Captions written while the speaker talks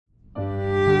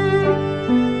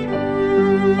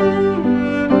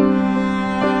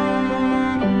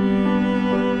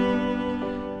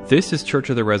This is Church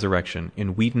of the Resurrection in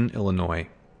Wheaton, Illinois.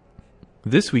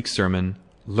 This week's sermon,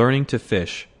 Learning to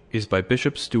Fish, is by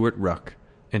Bishop Stuart Ruck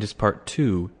and is part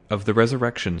 2 of the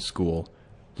Resurrection School,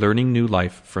 Learning New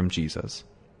Life from Jesus.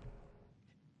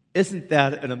 Isn't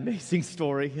that an amazing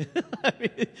story? I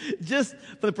mean, just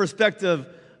from the perspective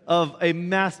of a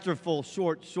masterful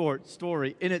short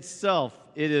story in itself,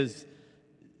 it is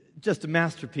just a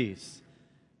masterpiece.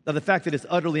 Now, the fact that it's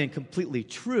utterly and completely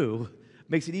true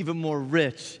makes it even more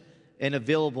rich and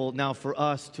available now for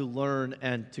us to learn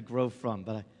and to grow from.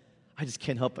 But I just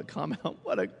can't help but comment on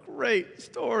what a great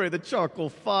story. The charcoal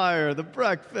fire, the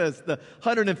breakfast, the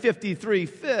 153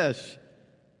 fish.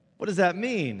 What does that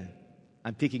mean?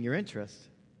 I'm piquing your interest.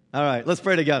 All right, let's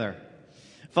pray together.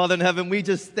 Father in heaven, we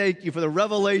just thank you for the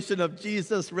revelation of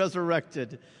Jesus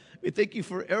resurrected. We thank you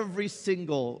for every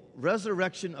single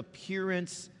resurrection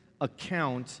appearance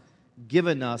account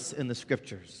given us in the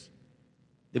Scriptures,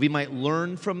 that we might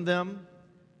learn from them,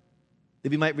 that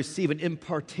we might receive an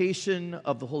impartation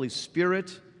of the Holy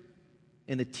Spirit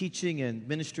in the teaching and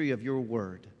ministry of your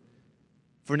word.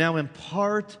 For now,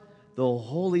 impart the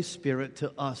Holy Spirit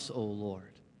to us, O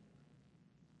Lord,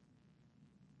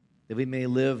 that we may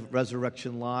live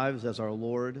resurrection lives as our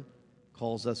Lord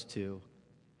calls us to.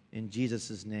 In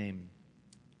Jesus' name,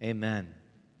 amen.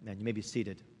 Amen. You may be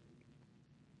seated.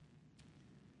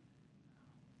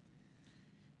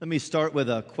 Let me start with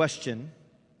a question,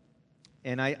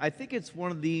 and I think it's one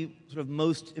of the sort of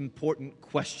most important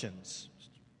questions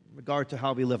in regard to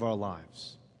how we live our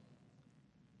lives.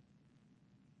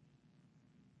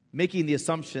 Making the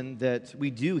assumption that we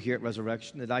do here at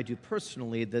Resurrection, that I do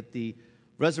personally, that the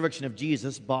resurrection of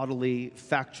Jesus, bodily,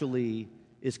 factually,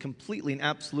 is completely and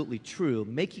absolutely true.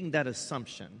 Making that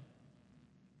assumption,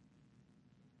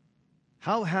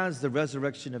 how has the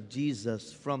resurrection of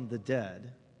Jesus from the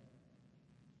dead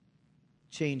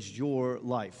changed your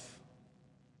life?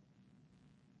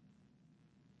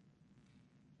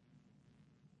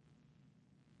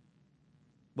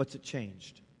 What's it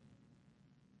changed?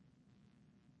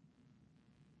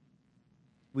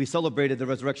 We celebrated the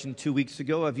resurrection 2 weeks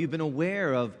ago. Have you been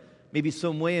aware of maybe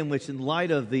some way in which, in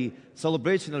light of the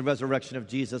celebration of the resurrection of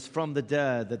Jesus from the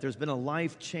dead, that there's been a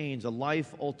life change, a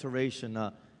life alteration,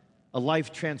 a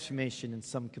life transformation in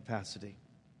some capacity?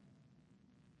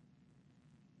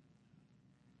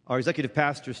 Our executive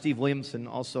pastor, Steve Williamson,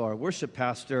 also our worship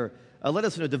pastor, led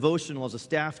us in a devotional as a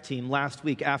staff team last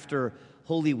week after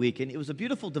Holy Week. And it was a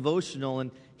beautiful devotional,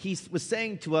 and he was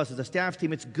saying to us as a staff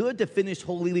team, it's good to finish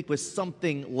Holy Week with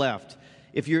something left.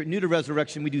 If you're new to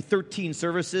Resurrection, we do 13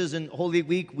 services in Holy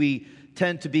Week. We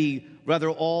tend to be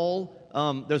rather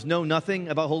there's no nothing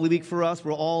about Holy Week for us.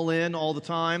 We're all in all the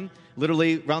time,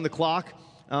 literally round the clock,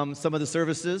 some of the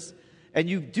services. And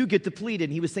you do get depleted.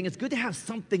 And he was saying it's good to have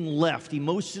something left,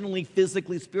 emotionally,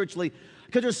 physically, spiritually,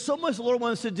 because there's so much the Lord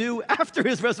wants to do after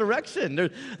his resurrection.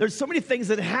 There's so many things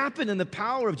that happen in the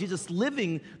power of Jesus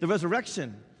living the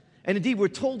resurrection. And indeed, we're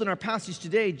told in our passage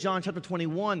today, John chapter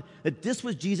 21, that this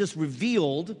was Jesus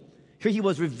revealed. Here he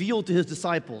was revealed to his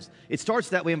disciples. It starts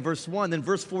that way in verse 1. Then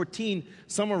verse 14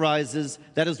 summarizes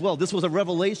that as well. This was a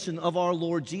revelation of our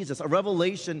Lord Jesus, a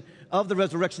revelation of the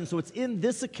resurrection. So it's in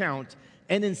this account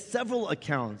and in several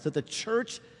accounts that the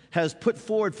church has put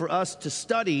forward for us to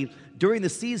study during the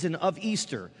season of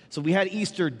Easter. So we had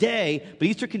Easter Day, but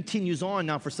Easter continues on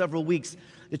now for several weeks.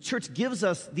 The church gives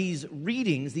us these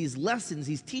readings, these lessons,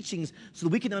 these teachings, so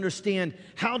that we can understand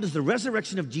how does the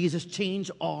resurrection of Jesus change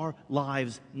our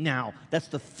lives now. That's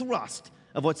the thrust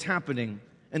of what's happening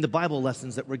in the Bible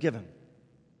lessons that we're given.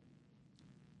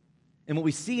 And what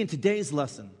we see in today's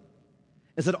lesson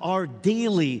is that our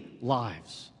daily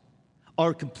lives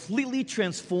are completely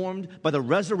transformed by the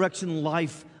resurrection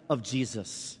life of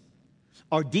Jesus.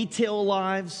 Our detailed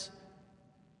lives,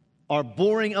 our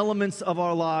boring elements of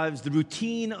our lives, the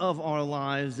routine of our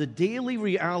lives, the daily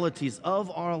realities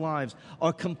of our lives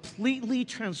are completely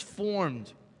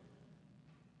transformed.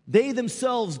 They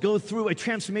themselves go through a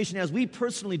transformation as we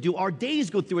personally do. Our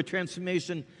days go through a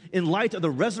transformation in light of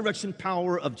the resurrection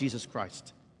power of Jesus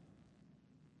Christ.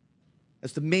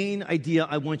 That's the main idea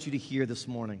I want you to hear this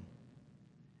morning.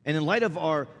 And in light of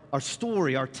our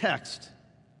story, our text,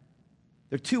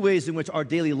 there are two ways in which our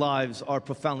daily lives are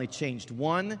profoundly changed.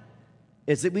 One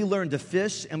is that we learn to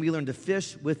fish, and we learn to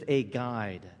fish with a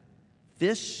guide.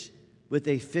 Fish with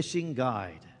a fishing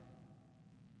guide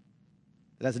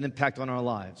that has an impact on our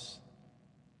lives.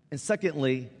 And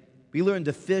secondly, we learn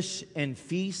to fish and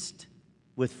feast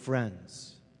with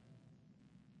friends.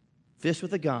 Fish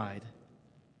with a guide.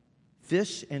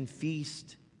 Fish and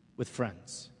feast with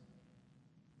friends.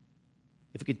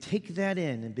 If we could take that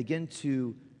in and begin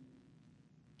to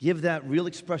give that real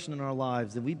expression in our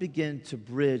lives, then we begin to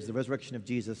bridge the resurrection of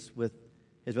Jesus with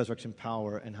his resurrection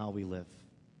power and how we live.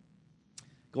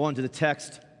 Go on to the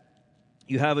text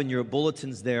you have in your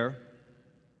bulletins there.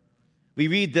 We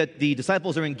read that the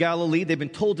disciples are in Galilee. They've been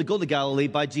told to go to Galilee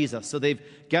by Jesus. So they've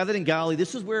gathered in Galilee.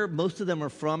 This is where most of them are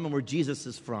from and where Jesus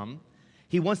is from.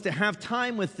 He wants to have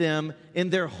time with them in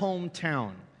their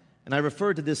hometown. And I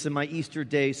referred to this in my Easter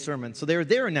Day sermon. So they're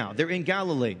there now. They're in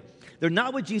Galilee. They're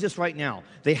not with Jesus right now.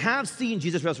 They have seen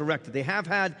Jesus resurrected. They have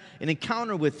had an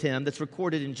encounter with him that's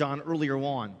recorded in John earlier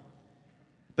on.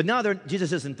 But now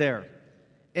Jesus isn't there.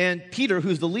 And Peter,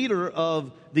 who's the leader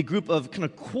of the group of kind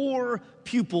of core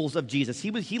pupils of Jesus,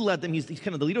 he led them. He's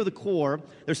kind of the leader of the core.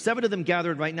 There's 7 of them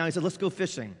gathered right now. He said, let's go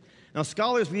fishing. Now,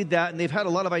 scholars read that, and they've had a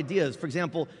lot of ideas. For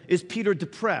example, is Peter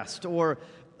depressed? Or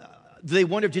do they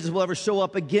wonder if Jesus will ever show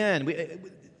up again?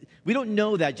 We don't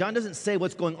know that. John doesn't say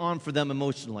what's going on for them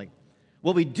emotionally.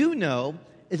 What we do know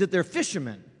is that they're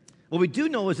fishermen. What we do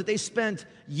know is that they spent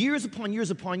years upon years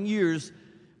upon years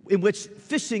in which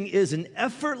fishing is an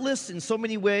effortless in so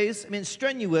many ways,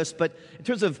 strenuous, but in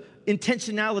terms of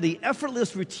intentionality,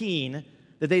 effortless routine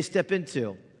that they step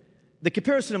into. The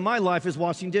comparison in my life is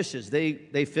washing dishes.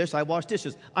 They fish, I wash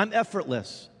dishes. I'm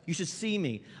effortless. You should see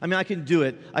me. I can do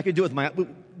it. I can do it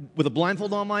with a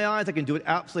blindfold on my eyes. I can do it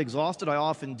absolutely exhausted. I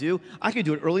often do. I can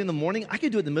do it early in the morning. I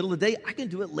can do it in the middle of the day. I can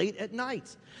do it late at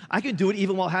night. I can do it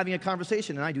even while having a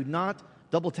conversation, and I do not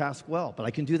double task well, but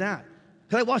I can do that.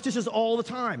 Because I wash dishes all the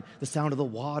time. The sound of the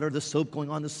water, the soap going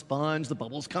on the sponge, the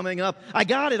bubbles coming up. I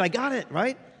got it,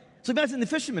 right? So imagine the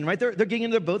fishermen, right? They're getting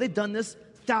in their boat. They've done this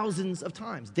thousands of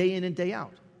times, day in and day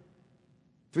out.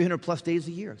 300 plus days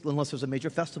a year, unless there's a major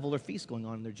festival or feast going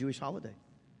on in their Jewish holiday.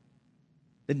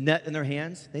 The net in their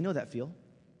hands, they know that feel.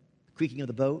 The creaking of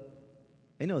the boat,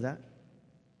 they know that.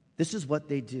 This is what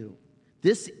they do.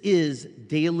 This is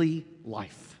daily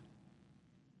life.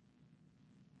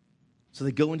 So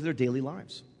they go into their daily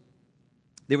lives.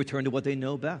 They return to what they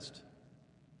know best.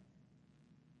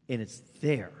 And it's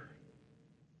there.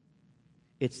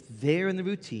 It's there in the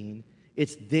routine.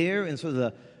 It's there in sort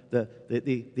of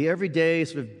the everyday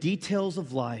sort of details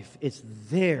of life. It's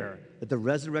there that the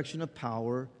resurrection of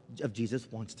power of Jesus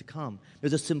wants to come.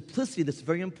 There's a simplicity that's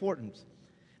very important.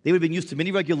 They would have been used to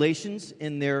many regulations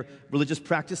in their religious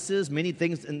practices, many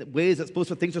things and ways that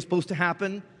things are supposed to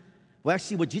happen. Well,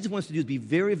 actually, what Jesus wants to do is be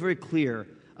very, very clear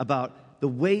about the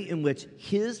way in which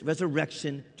his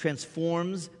resurrection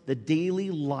transforms the daily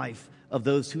life of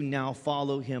those who now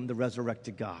follow him, the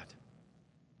resurrected God.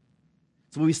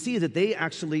 So we see that they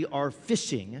actually are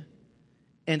fishing,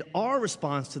 and our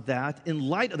response to that, in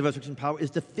light of the resurrection power,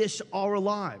 is to fish our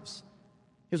lives.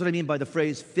 Here's what I mean by the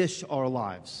phrase, fish our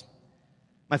lives.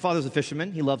 My father's a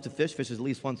fisherman. He loves to fish, fishes at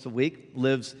least once a week,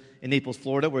 lives in Naples,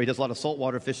 Florida, where he does a lot of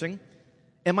saltwater fishing.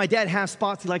 And my dad has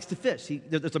spots he likes to fish.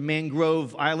 There's a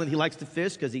mangrove island he likes to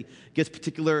fish because he gets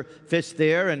particular fish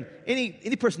there. And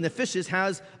any person that fishes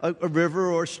has a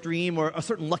river or a stream or a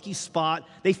certain lucky spot.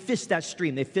 They fish that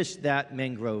stream. They fish that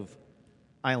mangrove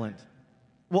island.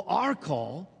 Well, our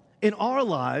call in our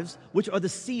lives, which are the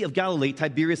Sea of Galilee,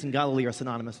 Tiberias and Galilee are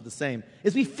synonymous with the same,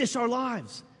 is we fish our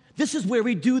lives. This is where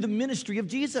we do the ministry of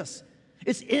Jesus.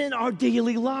 It's in our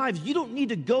daily lives. You don't need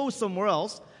to go somewhere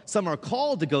else. Some are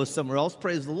called to go somewhere else,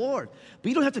 praise the Lord. But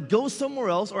you don't have to go somewhere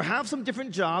else or have some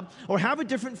different job or have a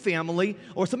different family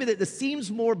or something that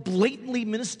seems more blatantly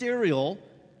ministerial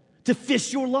to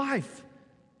fish your life.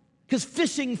 Because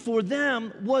fishing for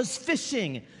them was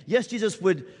fishing. Yes, Jesus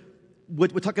would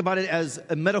talk about it as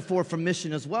a metaphor for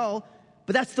mission as well,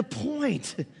 but that's the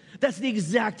point. That's the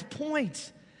exact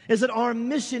point, is that our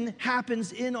mission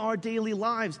happens in our daily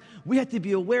lives. We have to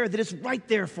be aware that it's right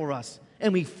there for us.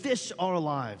 And we fish our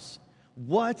lives.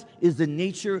 What is the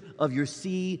nature of your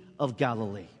Sea of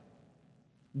Galilee?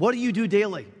 What do you do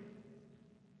daily?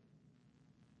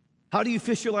 How do you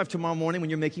fish your life tomorrow morning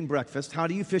when you're making breakfast? How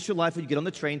do you fish your life when you get on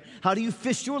the train? How do you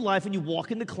fish your life when you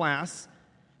walk into class?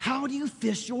 How do you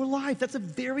fish your life? That's a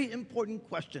very important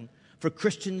question for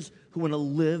Christians who want to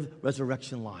live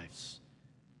resurrection lives.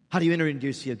 How do you enter into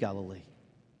your Sea of Galilee?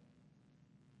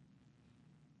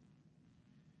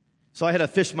 So I had a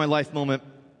fish my life moment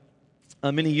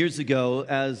many years ago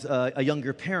as a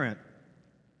younger parent.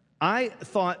 I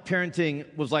thought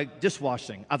parenting was like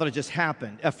dishwashing. I thought it just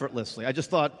happened effortlessly. I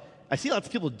just thought, I see lots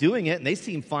of people doing it, and they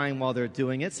seem fine while they're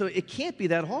doing it, so it can't be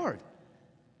that hard.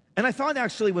 And I found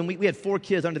actually when we had 4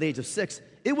 kids under the age of 6,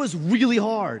 it was really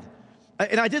hard.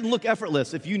 And I didn't look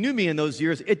effortless. If you knew me in those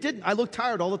years, it didn't. I looked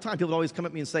tired all the time. People would always come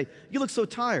at me and say, you look so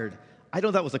tired. I don't know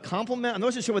if that was a compliment. I'm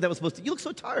not sure what that was supposed to. You look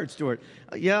so tired, Stuart.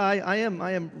 Yeah, I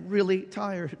am really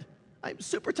tired. I'm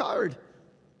super tired.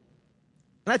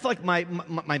 And And I felt like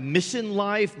my mission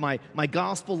life, my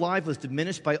gospel life was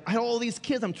diminished by, I had all these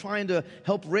kids I'm trying to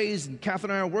help raise, and Kath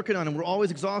and I are working on, and we're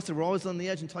always exhausted, we're always on the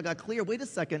edge until I got clear. Wait a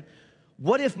second.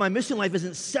 What if my mission life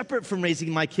isn't separate from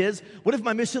raising my kids? What if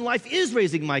my mission life is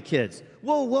raising my kids?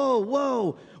 Whoa, whoa,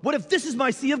 whoa. What if this is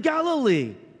my Sea of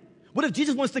Galilee? What if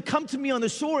Jesus wants to come to me on the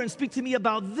shore and speak to me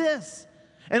about this?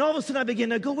 And all of a sudden I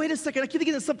begin to go, wait a second, I keep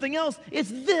thinking of something else. It's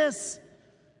this.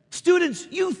 Students,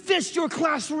 you fish your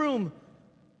classroom.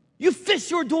 You fish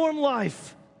your dorm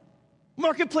life.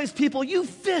 Marketplace people, you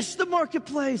fish the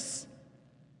marketplace.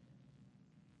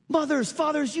 Mothers,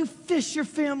 fathers, you fish your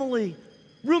family.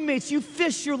 Roommates, you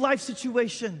fish your life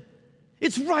situation.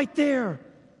 It's right there.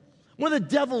 One of the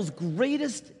devil's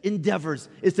greatest endeavors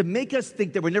is to make us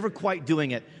think that we're never quite doing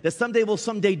it, that someday we'll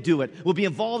someday do it. We'll be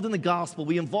involved in the gospel.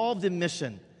 We'll be involved in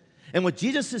mission. And what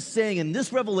Jesus is saying in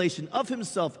this revelation of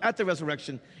himself at the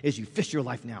resurrection is you fish your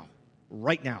life now,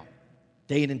 right now,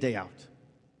 day in and day out.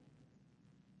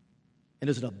 And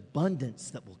there's an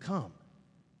abundance that will come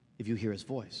if you hear his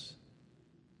voice.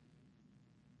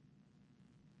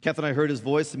 Kath and I heard his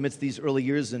voice amidst these early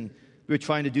years, and we were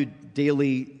trying to do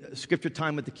daily scripture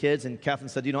time with the kids, and Catherine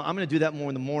said, I'm going to do that more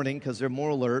in the morning because they're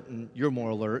more alert, and you're more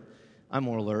alert, I'm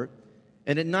more alert.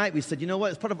 And at night, we said, you know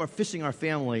what, as part of our fishing our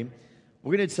family,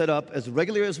 we're going to set up as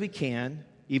regular as we can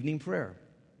evening prayer.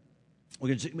 We're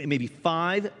going to do maybe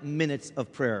 5 minutes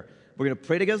of prayer. We're going to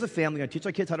pray together as a family. We're going to teach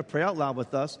our kids how to pray out loud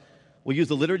with us. We'll use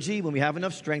the liturgy when we have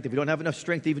enough strength. If we don't have enough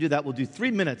strength to even do that, we'll do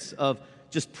 3 minutes of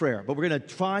just prayer. But we're going to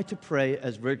try to pray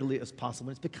as regularly as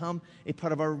possible. It's become a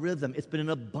part of our rhythm. It's been an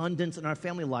abundance in our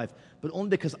family life, but only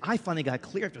because I finally got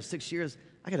clear after 6 years,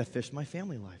 I got to fish my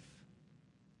family life.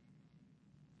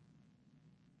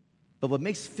 But what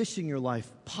makes fishing your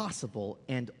life possible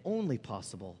and only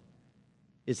possible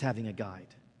is having a guide.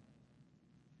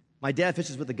 My dad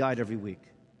fishes with a guide every week.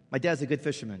 My dad's a good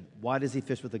fisherman. Why does he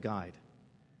fish with a guide?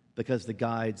 Because the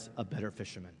guide's a better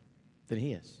fisherman than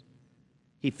he is.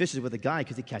 He fishes with a guide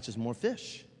because he catches more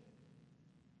fish.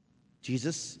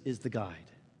 Jesus is the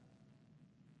guide.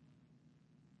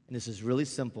 And this is really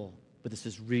simple, but this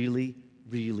is really,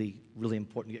 really, really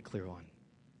important to get clear on.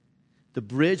 The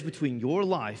bridge between your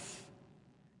life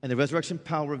and the resurrection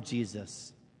power of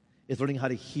Jesus is learning how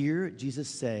to hear Jesus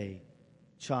say,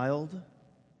 "Child,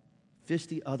 fish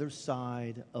the other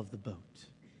side of the boat."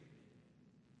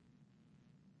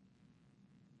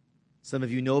 Some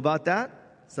of you know about that.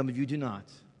 Some of you do not.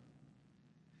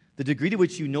 The degree to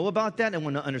which you know about that and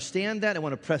want to understand that and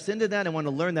want to press into that and want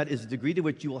to learn that is the degree to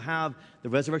which you will have the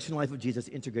resurrection life of Jesus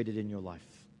integrated in your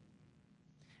life.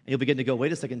 And you'll begin to go,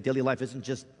 wait a second, daily life isn't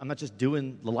just, I'm not just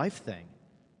doing the life thing.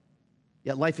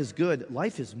 Yeah, life is good.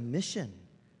 Life is mission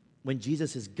when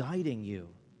Jesus is guiding you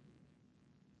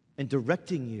and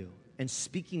directing you and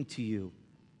speaking to you.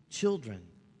 Children,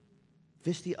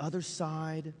 fish the other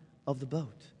side of the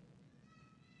boat.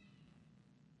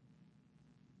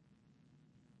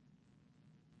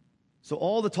 So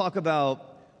all the talk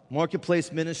about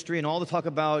marketplace ministry and all the talk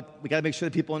about we got to make sure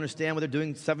that people understand what they're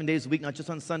doing 7 days a week, not just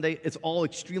on Sunday, it's all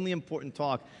extremely important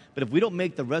talk. But if we don't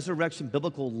make the resurrection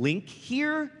biblical link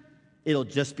here, it'll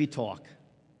just be talk.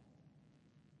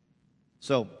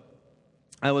 So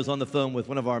I was on the phone with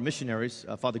one of our missionaries,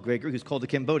 Father Gregory, who's called to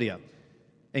Cambodia.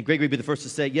 And Gregory would be the first to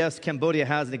say, yes, Cambodia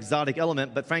has an exotic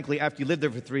element, but frankly, after you live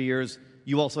there for 3 years,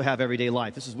 you also have everyday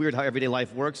life. This is weird how everyday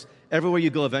life works. Everywhere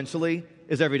you go eventually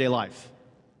is everyday life.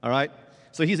 All right?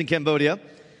 So he's in Cambodia,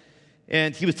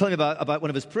 and he was telling me about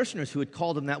one of his parishioners who had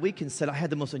called him that week and said, I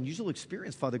had the most unusual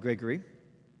experience, Father Gregory.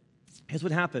 Here's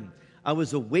what happened. I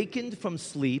was awakened from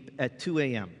sleep at 2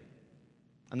 a.m.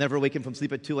 I never awakened from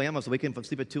sleep at 2 a.m. I was awakened from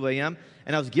sleep at 2 a.m.,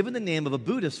 and I was given the name of a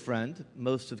Buddhist friend.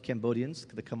 Most of Cambodians,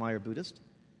 the Khmer, are Buddhist.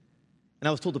 And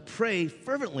I was told to pray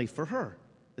fervently for her,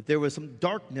 that there was some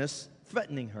darkness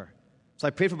threatening her. So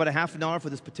I prayed for about a half an hour for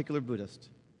this particular Buddhist,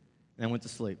 and I went to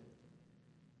sleep.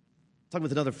 Talking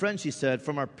with another friend, she said,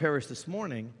 from our parish this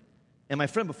morning, and my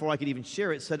friend, before I could even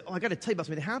share it, said, I got to tell you about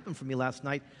something that happened for me last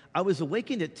night. I was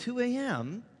awakened at 2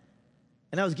 a.m.,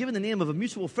 and I was given the name of a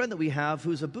mutual friend that we have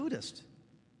who's a Buddhist.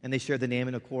 And they shared the name,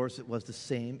 and of course, it was the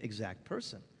same exact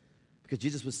person. Because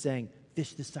Jesus was saying,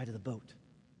 fish this side of the boat.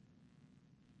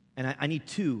 And I need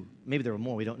two, maybe there were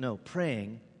more, we don't know,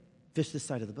 praying, fish this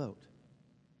side of the boat.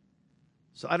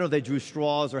 So I don't know if they drew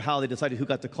straws or how they decided who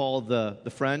got to call the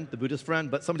friend, the Buddhist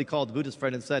friend, but somebody called the Buddhist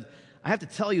friend and said, I have to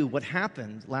tell you what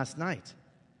happened last night.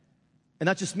 And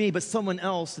not just me, but someone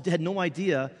else that had no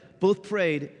idea, both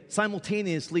prayed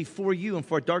simultaneously for you and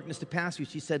for darkness to pass you.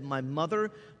 She said, my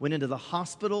mother went into the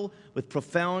hospital with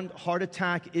profound heart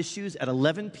attack issues at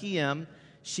 11 p.m.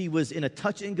 She was in a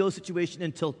touch-and-go situation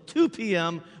until 2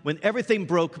 p.m. when everything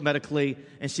broke medically,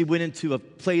 and she went into a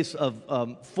place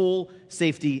of full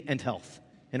safety and health,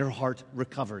 and her heart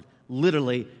recovered,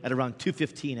 literally at around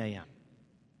 2:15 a.m.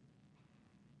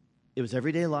 It was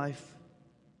everyday life.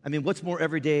 I mean, what's more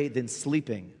everyday than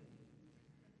sleeping?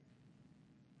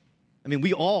 I mean,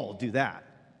 we all do that.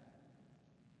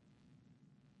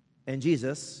 And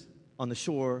Jesus, on the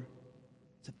shore,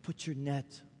 said, put your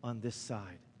net on this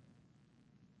side.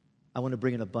 I want to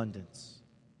bring in abundance.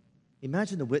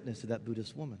 Imagine the witness to that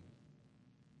Buddhist woman.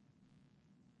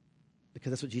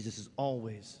 Because that's what Jesus is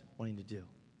always wanting to do.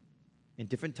 In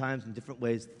different times, in different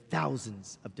ways,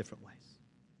 thousands of different ways.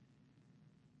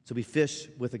 So we fish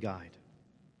with a guide.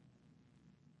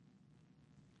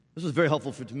 This was very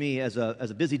helpful to me as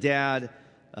a busy dad,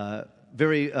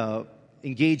 very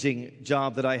engaging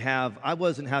job that I have. I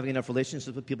wasn't having enough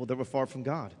relationships with people that were far from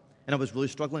God, and I was really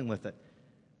struggling with it.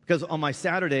 Because on my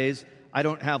Saturdays, I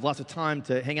don't have lots of time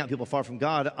to hang out with people far from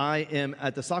God. I am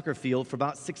at the soccer field for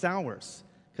about 6 hours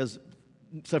because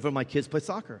several of my kids play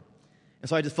soccer. And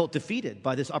so I just felt defeated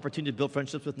by this opportunity to build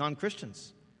friendships with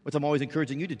non-Christians, which I'm always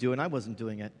encouraging you to do, and I wasn't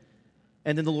doing it.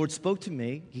 And then the Lord spoke to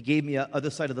me. He gave me a other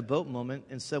side of the boat moment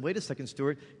and said, wait a second,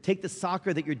 Stuart, take the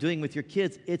soccer that you're doing with your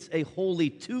kids. It's a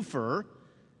holy twofer.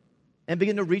 And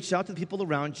begin to reach out to the people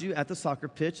around you at the soccer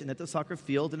pitch and at the soccer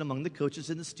field and among the coaches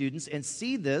and the students and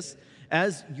see this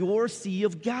as your Sea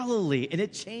of Galilee. And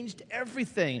it changed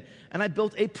everything. And I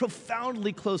built a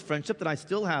profoundly close friendship that I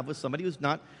still have with somebody who's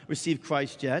not received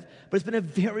Christ yet. But it's been a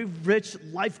very rich,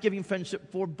 life-giving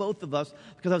friendship for both of us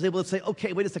because I was able to say,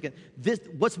 okay, wait a second.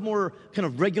 What's more kind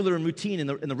of regular and routine in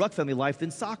the Ruck family life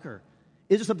than soccer?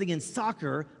 Is there something in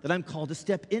soccer that I'm called to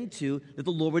step into that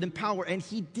the Lord would empower? And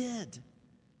He did.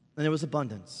 And there was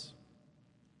abundance.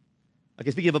 Okay,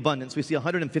 speaking of abundance, we see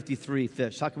 153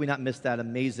 fish. How can we not miss that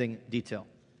amazing detail?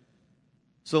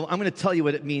 So I'm going to tell you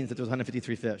what it means that there's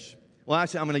 153 fish. Well,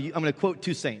 actually, I'm going to quote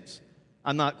 2 saints.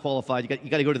 I'm not qualified. You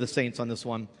got to go to the saints on this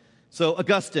one. So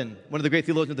Augustine, one of the great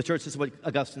theologians of the church, this is what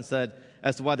Augustine said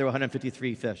as to why there were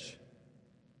 153 fish.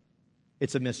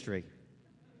 It's a mystery.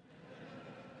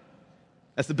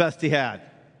 That's the best he had.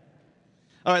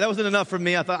 All right, that wasn't enough for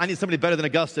me. I thought I need somebody better than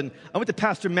Augustine. I went to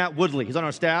Pastor Matt Woodley. He's on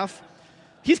our staff.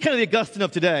 He's kind of the Augustine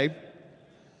of today.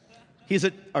 He's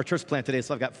at our church plant today,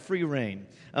 so I've got free reign.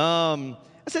 I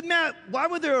said, Matt, why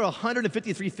were there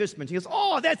 153 fish mentioned? He goes,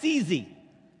 oh, that's easy.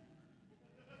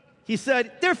 He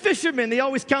said, they're fishermen. They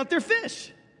always count their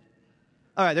fish.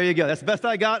 All right, there you go. That's the best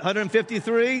I got,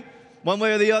 153. One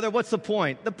way or the other, what's the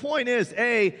point? The point is,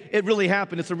 A, it really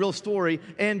happened. It's a real story.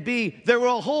 And B, there were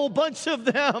a whole bunch of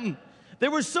them. There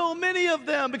were so many of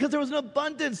them because there was an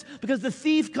abundance, because the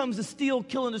thief comes to steal,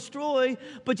 kill, and destroy.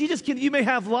 But you may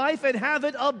have life and have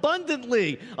it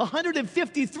abundantly.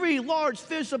 153 large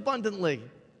fish abundantly.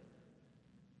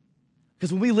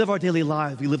 Because when we live our daily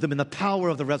lives, we live them in the power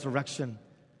of the resurrection.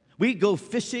 We go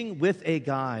fishing with a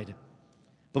guide,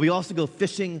 but we also go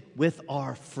fishing with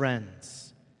our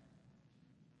friends.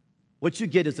 What you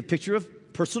get is a picture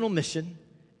of personal mission,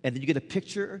 and then you get a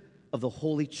picture of the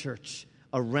holy church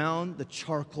around the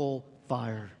charcoal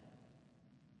fire.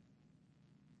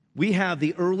 We have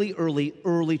the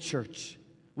early church.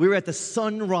 We were at the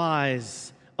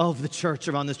sunrise of the church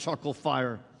around this charcoal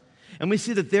fire. And we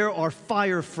see that there are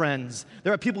fire friends.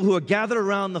 There are people who are gathered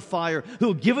around the fire, who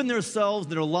have given themselves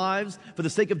and their lives for the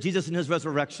sake of Jesus and His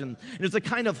resurrection. And there's a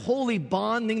kind of holy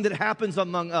bonding that happens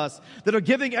among us, that are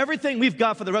giving everything we've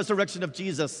got for the resurrection of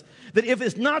Jesus. That if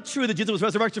it's not true that Jesus was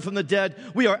resurrected from the dead,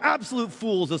 we are absolute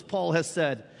fools, as Paul has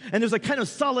said. And there's a kind of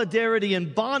solidarity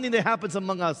and bonding that happens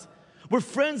among us. We're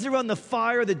friends around the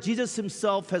fire that Jesus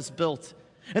Himself has built.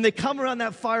 And they come around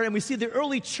that fire, and we see the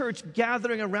early church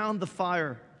gathering around the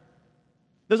fire.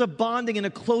 There's a bonding and a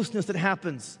closeness that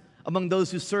happens among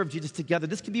those who serve Jesus together.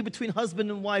 This can be between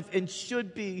husband and wife, and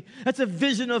should be. That's a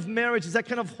vision of marriage. It's that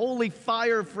kind of holy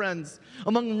fire, friends,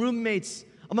 among roommates,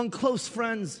 among close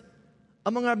friends,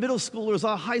 among our middle schoolers,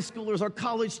 our high schoolers, our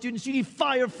college students. You need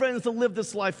fire friends to live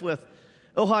this life with.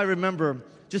 Oh, I remember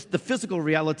just the physical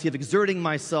reality of exerting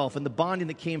myself and the bonding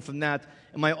that came from that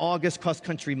in my August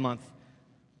cross-country month.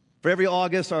 For every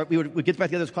August, we'd get back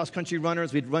together as cross-country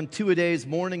runners. We'd run 2-a-days,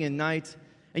 morning and night.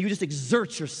 And you just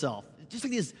exert yourself. Just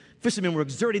like these fishermen were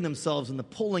exerting themselves in the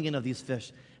pulling in of these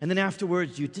fish. And then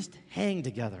afterwards, you just hang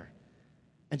together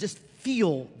and just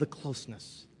feel the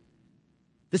closeness.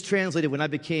 This translated when I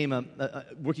became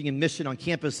working in mission on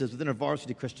campuses within our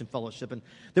varsity Christian fellowship. And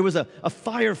there was a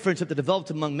fire friendship that developed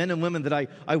among men and women that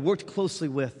I worked closely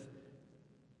with.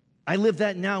 I live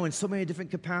that now in so many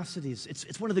different capacities.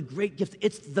 It's one of the great gifts.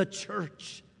 It's the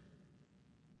church.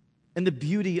 and the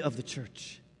beauty of the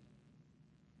church.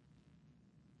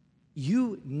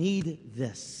 You need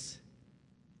this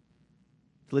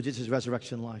to live Jesus'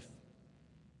 resurrection life.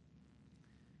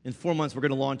 In 4 months, we're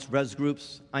going to launch Res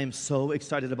Groups. I am so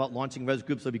excited about launching Res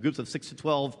Groups. There'll be groups of 6 to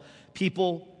 12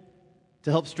 people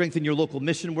to help strengthen your local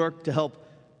mission work, to help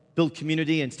build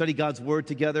community and study God's Word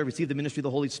together, receive the ministry of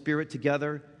the Holy Spirit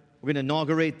together. We're going to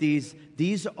inaugurate these.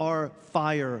 These are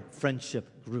fire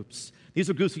friendship groups. These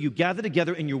are groups where you gather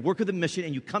together in your work of the mission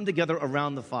and you come together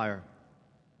around the fire.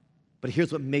 But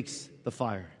here's what makes the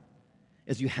fire,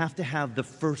 is you have to have the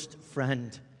first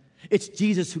friend. It's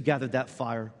Jesus who gathered that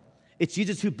fire. It's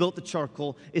Jesus who built the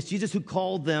charcoal. It's Jesus who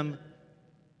called them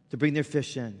to bring their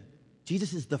fish in.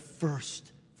 Jesus is the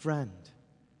first friend.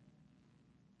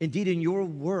 Indeed, in your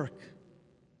work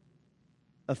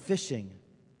of fishing,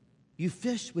 you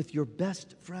fish with your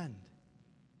best friend.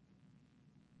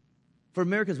 For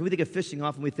Americans, when we think of fishing,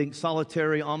 often we think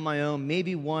solitary, on my own,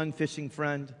 maybe one fishing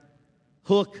friend,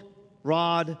 hook,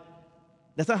 rod.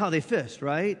 That's not how they fished,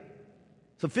 right?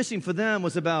 So fishing for them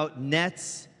was about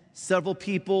nets, several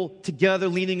people together,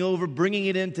 leaning over, bringing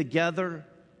it in together.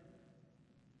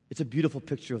 It's a beautiful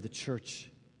picture of the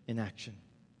church in action.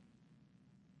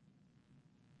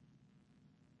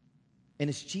 And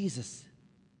it's Jesus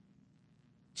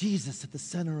at the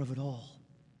center of it all.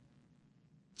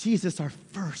 Jesus, our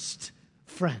first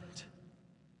friend.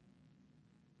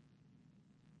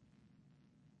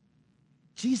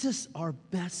 Jesus, our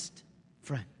best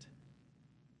friend.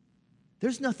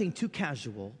 There's nothing too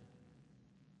casual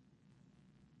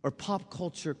or pop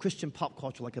culture, Christian pop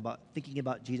culture, like about thinking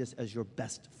about Jesus as your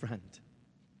best friend.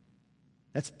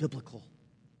 That's biblical.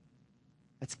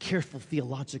 That's careful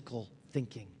theological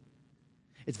thinking.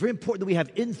 It's very important that we have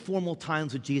informal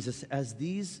times with Jesus, as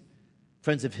these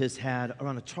friends of his had,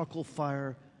 around a charcoal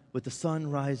fire with the sun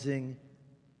rising,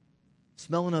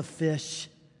 smelling of fish.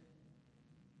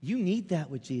 You need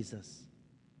that with Jesus.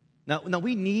 Now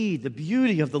we need the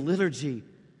beauty of the liturgy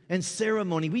and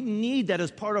ceremony. We need that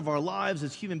as part of our lives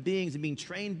as human beings and being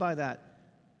trained by that.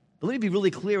 But let me be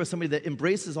really clear, as somebody that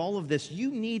embraces all of this, you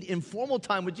need informal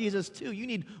time with Jesus too. You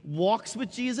need walks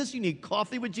with Jesus. You need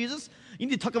coffee with Jesus. You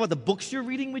need to talk about the books you're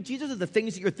reading with Jesus, or the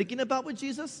things that you're thinking about with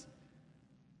Jesus.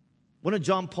 One of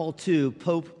John Paul II,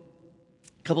 Pope,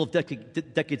 a couple of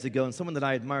decades ago, and someone that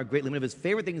I admire greatly, one of his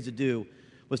favorite things to do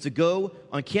was to go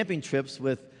on camping trips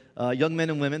with young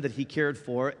men and women that he cared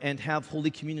for and have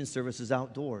Holy Communion services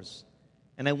outdoors.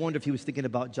 And I wonder if he was thinking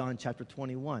about John chapter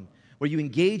 21, where you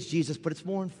engage Jesus, but it's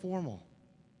more informal.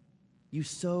 You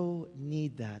so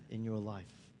need that in your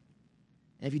life.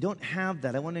 And if you don't have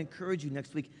that, I want to encourage you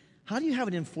next week, how do you have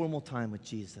an informal time with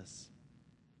Jesus,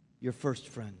 your first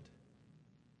friend?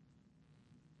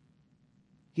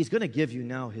 He's going to give you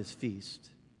now his feast.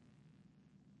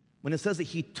 When it says that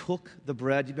he took the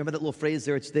bread, you remember that little phrase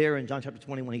there? It's there in John chapter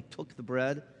 21, he took the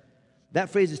bread.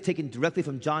 That phrase is taken directly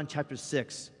from John chapter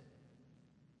 6.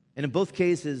 And in both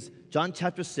cases, John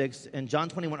chapter 6 and John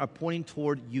 21 are pointing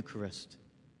toward Eucharist.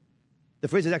 The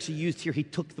phrase is actually used here, he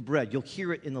took the bread. You'll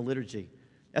hear it in the liturgy.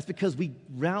 That's because we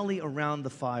rally around the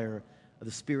fire of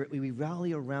the Spirit. We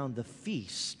rally around the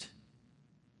feast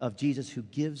of Jesus who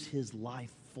gives his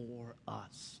life for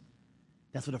us.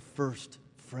 That's what a first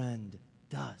friend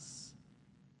does.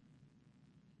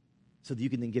 So that you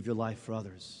can then give your life for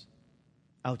others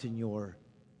out in your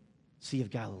Sea of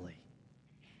Galilee.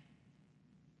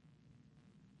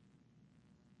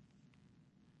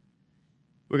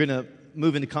 We're going to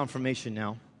move into confirmation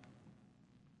now.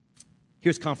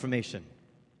 Here's confirmation.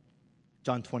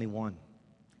 John 21.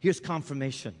 Here's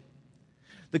confirmation.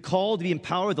 The call to be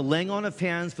empowered with the laying on of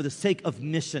hands for the sake of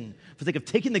mission, for the sake of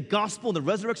taking the gospel and the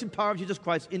resurrection power of Jesus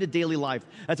Christ into daily life.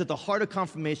 That's at the heart of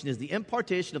confirmation, is the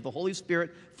impartation of the Holy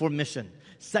Spirit for mission.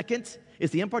 Second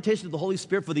is the impartation of the Holy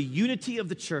Spirit for the unity of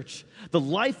the church, the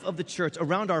life of the church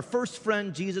around our first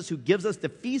friend, Jesus, who gives us the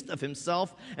feast of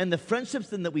himself and the friendships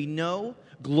then that we know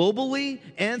globally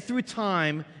and through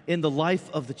time in the life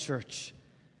of the church.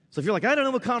 So if you're like, I don't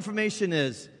know what confirmation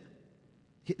is,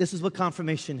 this is what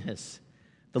confirmation is.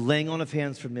 The laying on of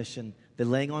hands for mission, the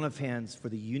laying on of hands for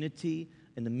the unity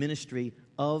and the ministry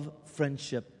of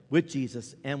friendship with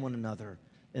Jesus and one another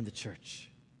in the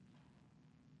church.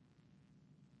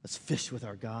 Let's fish with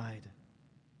our guide.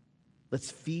 Let's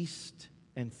feast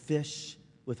and fish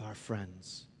with our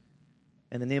friends.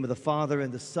 In the name of the Father,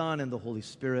 and the Son, and the Holy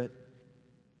Spirit.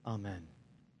 Amen.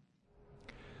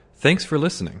 Thanks for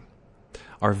listening.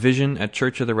 Our vision at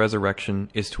Church of the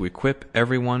Resurrection is to equip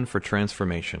everyone for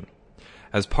transformation.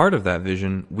 As part of that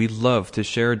vision, we love to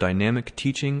share dynamic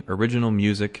teaching, original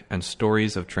music, and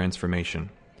stories of transformation.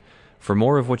 For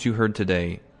more of what you heard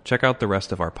today, check out the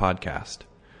rest of our podcast.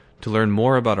 To learn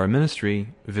more about our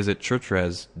ministry, visit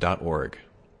churchres.org.